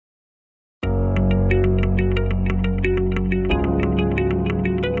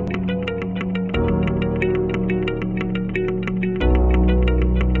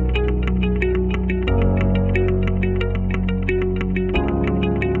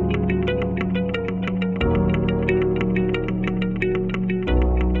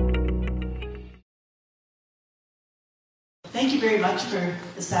much for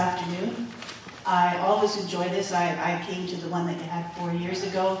this afternoon. I always enjoy this. I came to the one that you had 4 years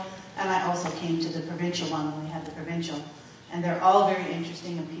ago, and I also came to the provincial one when we had the provincial. And they're all very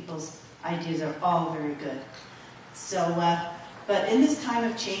interesting, and people's ideas are all very good. So, but in this time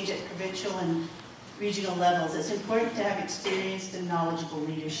of change at provincial and regional levels, it's important to have experienced and knowledgeable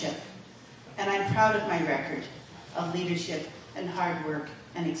leadership. And I'm proud of my record of leadership and hard work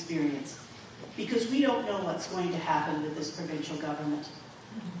and experience. Because we don't know what's going to happen with this provincial government.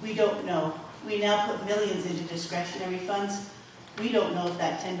 We don't know. We now put millions into discretionary funds. We don't know if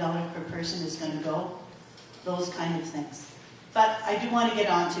that $10 per person is going to go. Those kind of things. But I do want to get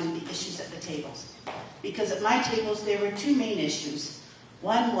on to the issues at the tables. Because at my tables there were two main issues.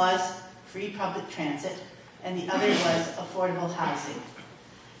 One was free public transit, and the other was affordable housing.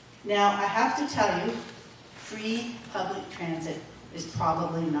 Now, I have to tell you, free public transit is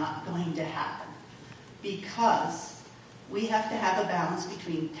probably not going to happen, because we have to have a balance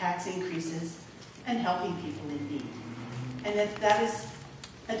between tax increases and helping people in need. And that is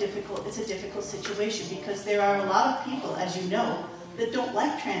a difficult situation, because there are a lot of people, as you know, that don't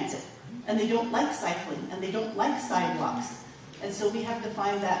like transit, and they don't like cycling, and they don't like sidewalks. And so we have to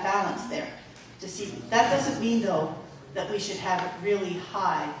find that balance there to see. That doesn't mean, though, that we should have really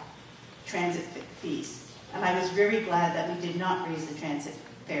high transit fees. And I was very glad that we did not raise the transit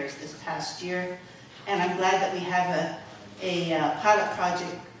fares this past year. And I'm glad that we have a pilot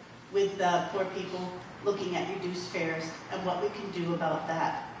project with poor people looking at reduced fares and what we can do about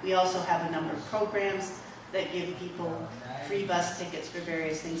that. We also have a number of programs that give people free bus tickets for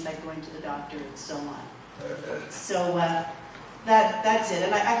various things like going to the doctor and so on. So that's it.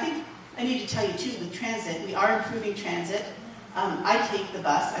 And I think I need to tell you too, with transit, we are improving transit. I take the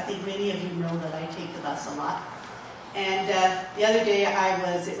bus. I think many of you know that I take the bus a lot. And the other day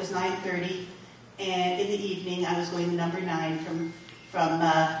it was 9:30, and in the evening I was going to number 9 from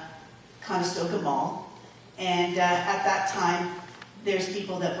Conestoga Mall. And at that time, there's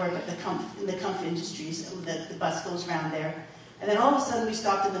people that work at in the comfort industries. The bus goes around there. And then all of a sudden we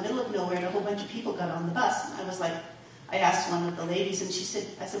stopped in the middle of nowhere, and a whole bunch of people got on the bus. And I was like, I asked one of the ladies, and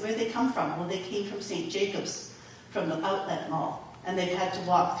I said, where'd they come from? Well, they came from St. Jacobs, from the outlet mall. And they've had to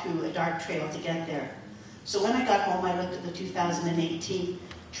walk through a dark trail to get there. So when I got home, I looked at the 2018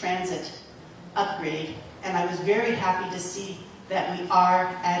 transit upgrade, and I was very happy to see that we are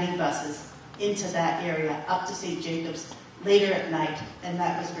adding buses into that area, up to St. Jacobs, later at night, and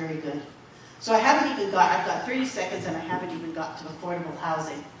that was very good. So I've got 30 seconds, and I haven't even got to affordable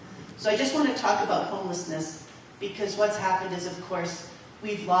housing. So I just want to talk about homelessness, because what's happened is, of course,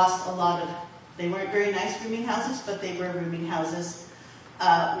 we've lost a lot of, they weren't very nice rooming houses, but they were rooming houses.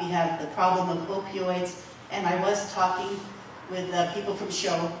 We have the problem of opioids, and I was talking with people from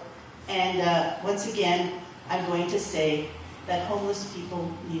SHOW, and once again, I'm going to say that homeless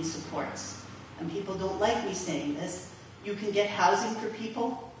people need supports. And people don't like me saying this. You can get housing for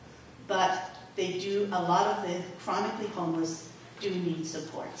people, but a lot of the chronically homeless do need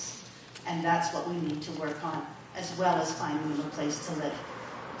supports. And that's what we need to work on, as well as finding them a place to live.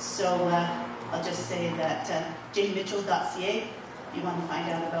 So I'll just say that janemitchell.ca, if you want to find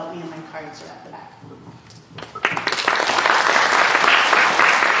out about me, and my cards are at the back.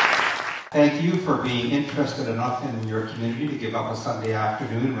 Thank you for being interested enough in your community to give up a Sunday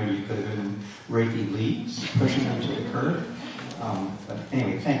afternoon when you could have been raking leaves, pushing them to the curb. But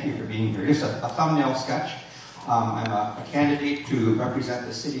anyway, thank you for being here. Just a thumbnail sketch. I'm a candidate to represent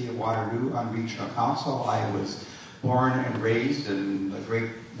the city of Waterloo on regional council. I was born and raised in the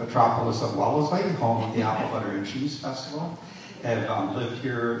great metropolis of Wellesley, home of the Apple Butter and Cheese Festival. Have lived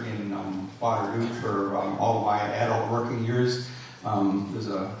here in Waterloo for all of my adult working years. There's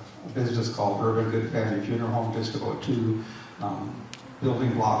a business called Urban Good Family Funeral Home, just about 2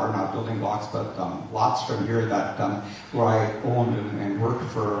 not building blocks, but lots from here that where I owned and worked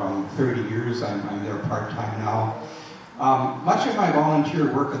for 30 years. I'm there part-time now. Much of my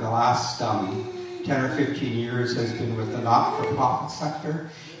volunteer work in the last 10 or 15 years has been with the not-for-profit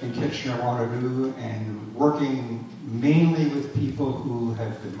sector in Kitchener-Waterloo, and working mainly with people who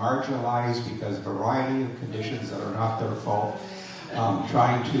have been marginalized because of a variety of conditions that are not their fault.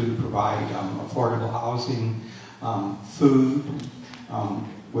 Trying to provide affordable housing, food,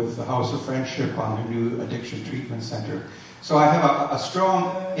 with the House of Friendship on the new addiction treatment center. So I have a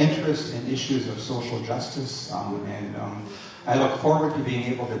strong interest in issues of social justice, and I look forward to being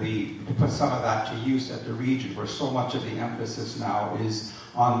able to put some of that to use at the region, where so much of the emphasis now is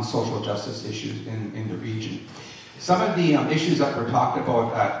on social justice issues in the region. Some of the issues that were talked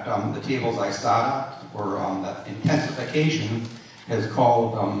about at the tables I sat at were that intensification has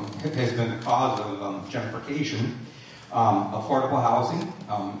been the cause of gentrification. Affordable housing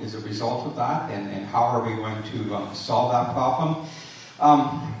is a result of that, and how are we going to solve that problem?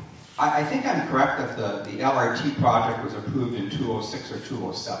 I think I'm correct that the LRT project was approved in 2006 or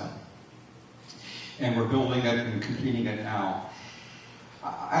 2007. And we're building it and completing it now.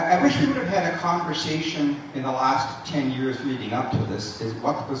 I wish we would have had a conversation in the last 10 years leading up to this, is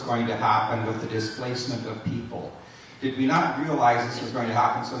what was going to happen with the displacement of people. Did we not realize this was going to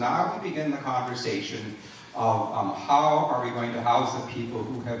happen? So now we begin the conversation of how are we going to house the people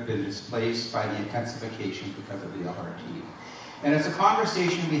who have been displaced by the intensification because of the LRT. And it's a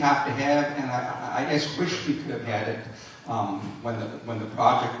conversation we have to have, and I just wish we could have had it when the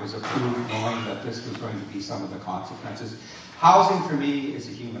project was approved, knowing that this was going to be some of the consequences. Housing for me is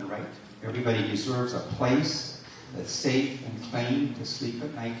a human right. Everybody deserves a place that's safe and clean to sleep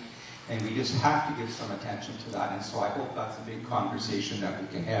at night, and we just have to give some attention to that, and so I hope that's a big conversation that we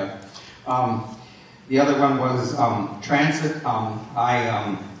can have. The other one was transit.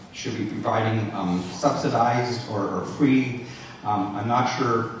 I should be providing subsidized or free. I'm not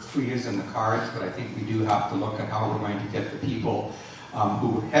sure free is in the cards, but I think we do have to look at how we're going to get the people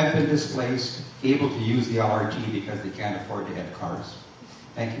who have been displaced able to use the LRT because they can't afford to have cars.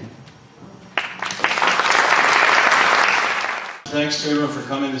 Thank you. Thanks to everyone for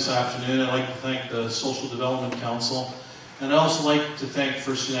coming this afternoon. I'd like to thank the Social Development Council, and I'd also like to thank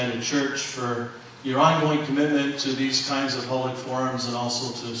First United Church for your ongoing commitment to these kinds of public forums and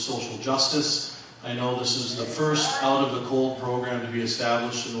also to social justice. I know this is the first Out of the Cold program to be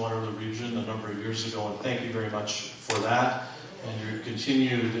established in the Waterloo region a number of years ago, and thank you very much for that and your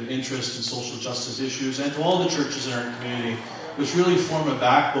continued interest in social justice issues, and to all the churches in our community, which really form a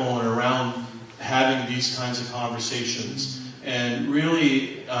backbone around having these kinds of conversations and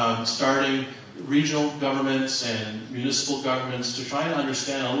really starting regional governments and municipal governments to try to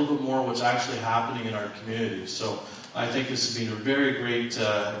understand a little bit more what's actually happening in our community. So I think this has been a very great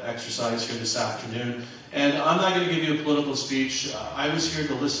exercise here this afternoon. And I'm not going to give you a political speech. I was here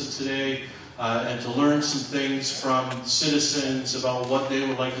to listen today and to learn some things from citizens about what they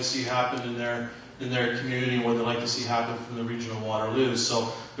would like to see happen in their community, what they'd like to see happen from the region of Waterloo.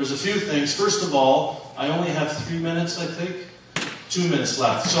 So there's a few things. First of all, I only have 3 minutes, I think. 2 minutes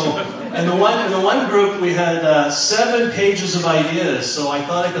left. So, in the one group we had 7 pages of ideas. So I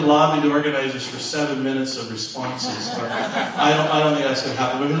thought I could lobby the organizers for 7 minutes of responses, but I don't think that's going to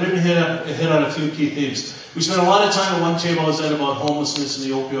happen. But we're going to hit on a few key themes. We spent a lot of time at one table, as I said, about homelessness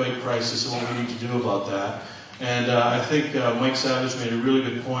and the opioid crisis and what we need to do about that. And I think Mike Savage made a really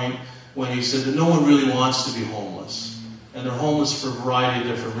good point when he said that no one really wants to be homeless. And they're homeless for a variety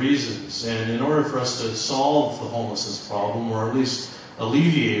of different reasons. And in order for us to solve the homelessness problem, or at least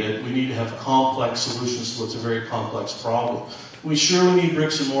alleviate it, we need to have complex solutions to what's a very complex problem. We surely need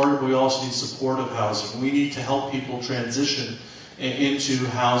bricks and mortar, but we also need supportive housing. We need to help people transition into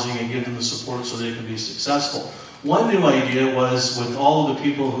housing and give them the support so they can be successful. One new idea was, with all of the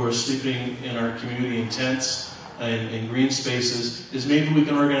people who are sleeping in our community in tents and in green spaces, is maybe we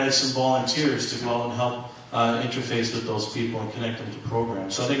can organize some volunteers to go out and help interface with those people and connect them to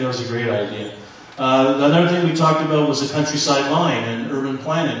programs. So I think that was a great idea. Another thing we talked about was the countryside line and urban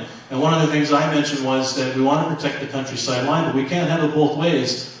planning. And one of the things I mentioned was that we want to protect the countryside line, but we can't have it both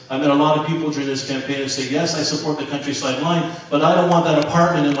ways. I met a lot of people during this campaign who say, yes, I support the countryside line, but I don't want that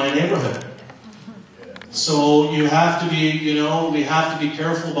apartment in my neighborhood. So you have to be, we have to be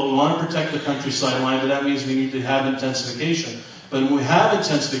careful, but we want to protect the countryside line, but that means we need to have intensification. But when we have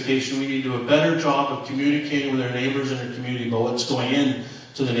intensification, we need to do a better job of communicating with our neighbors in our community about what's going in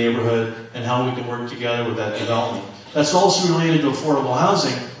to the neighborhood and how we can work together with that development. That's also related to affordable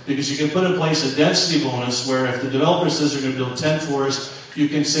housing, because you can put in place a density bonus where if the developer says they're going to build 10 floors, you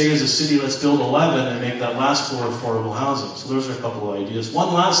can say as a city, let's build 11 and make that last floor affordable housing. So those are a couple of ideas.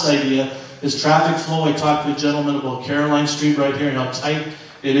 One last idea is traffic flow. I talked to a gentleman about Caroline Street right here and how tight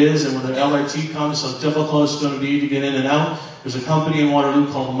it is, and when the LRT comes, how difficult it's going to be to get in and out. There's a company in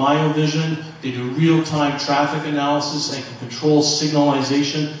Waterloo called MyoVision. They do real-time traffic analysis and can control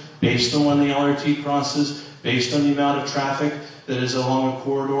signalization based on when the LRT crosses, based on the amount of traffic that is along a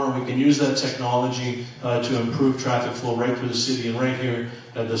corridor, and we can use that technology to improve traffic flow right through the city and right here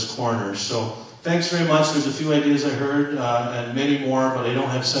at this corner. So thanks very much. There's a few ideas I heard and many more, but I don't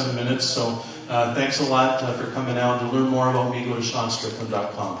have 7 minutes. So thanks a lot for coming out. To learn more about me, go to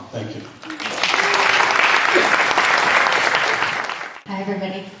SeanStrickland.com. Thank you. Hi,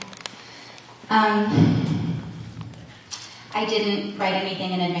 everybody. I didn't write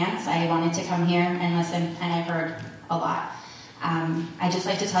anything in advance. I wanted to come here and listen, and I've heard a lot. I'd just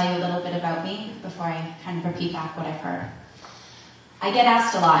like to tell you a little bit about me before I kind of repeat back what I've heard. I get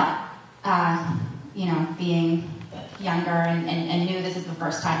asked a lot, being younger and knew this is the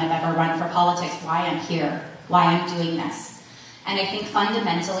first time I've ever run for politics, why I'm here, why I'm doing this. And I think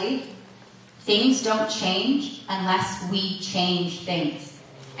fundamentally, things don't change unless we change things.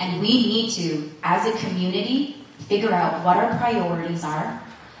 And we need to, as a community, figure out what our priorities are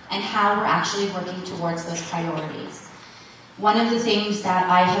and how we're actually working towards those priorities. One of the things that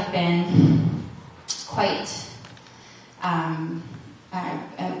I have been quite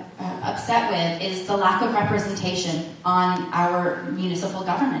upset with is the lack of representation on our municipal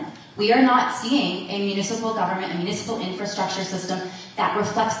government. We are not seeing a municipal government, a municipal infrastructure system that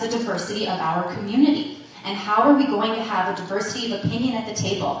reflects the diversity of our community. And how are we going to have a diversity of opinion at the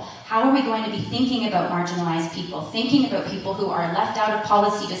table? How are we going to be thinking about marginalized people, thinking about people who are left out of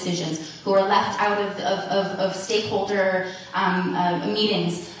policy decisions, who are left out of stakeholder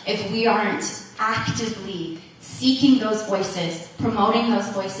meetings, if we aren't actively seeking those voices, promoting those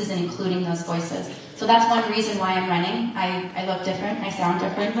voices, and including those voices? So that's one reason why I'm running. I look different, I sound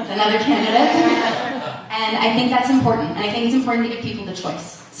different than other candidates. And I think that's important. And I think it's important to give people the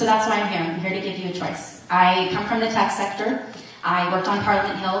choice. So that's why I'm here. I'm here to give you a choice. I come from the tech sector. I worked on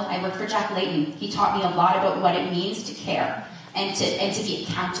Parliament Hill. I worked for Jack Layton. He taught me a lot about what it means to care and to be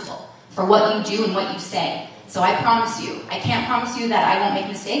accountable for what you do and what you say. So I promise you, I can't promise you that I won't make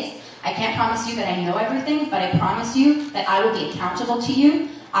mistakes. I can't promise you that I know everything, but I promise you that I will be accountable to you.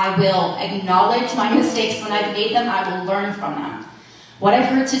 I will acknowledge my mistakes when I've made them. I will learn from them. What I've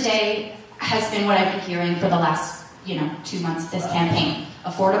heard today has been what I've been hearing for the last 2 months of this campaign.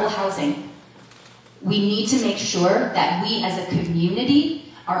 Affordable housing. We need to make sure that we as a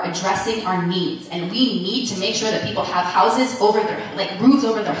community are addressing our needs, and we need to make sure that people have houses over roofs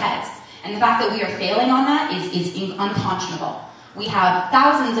over their heads. And the fact that we are failing on that is unconscionable. We have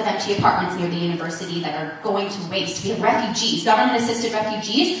thousands of empty apartments near the university that are going to waste. We have refugees, government-assisted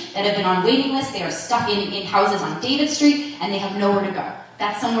refugees that have been on waiting lists. They are stuck in houses on David Street, and they have nowhere to go.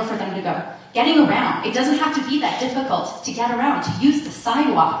 That's somewhere for them to go. Getting around. It doesn't have to be that difficult to get around, to use the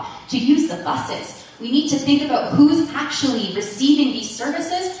sidewalk, to use the buses. We need to think about who's actually receiving these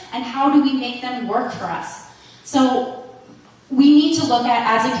services and how do we make them work for us. So we need to look at,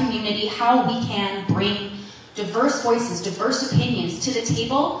 as a community, how we can bring diverse voices, diverse opinions to the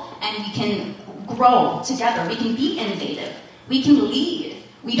table, and we can grow together. We can be innovative. We can lead.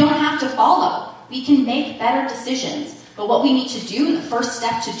 We don't have to follow. We can make better decisions. But what we need to do, and the first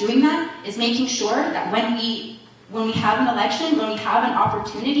step to doing that, is making sure that when we have an election, when we have an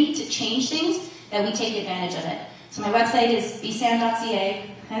opportunity to change things, that we take advantage of it. So my website is beisan.ca.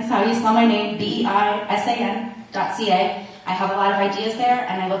 That's how you spell my name, BEISAN.ca. I have a lot of ideas there,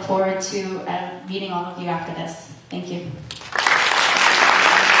 and I look forward to meeting all of you after this. Thank you.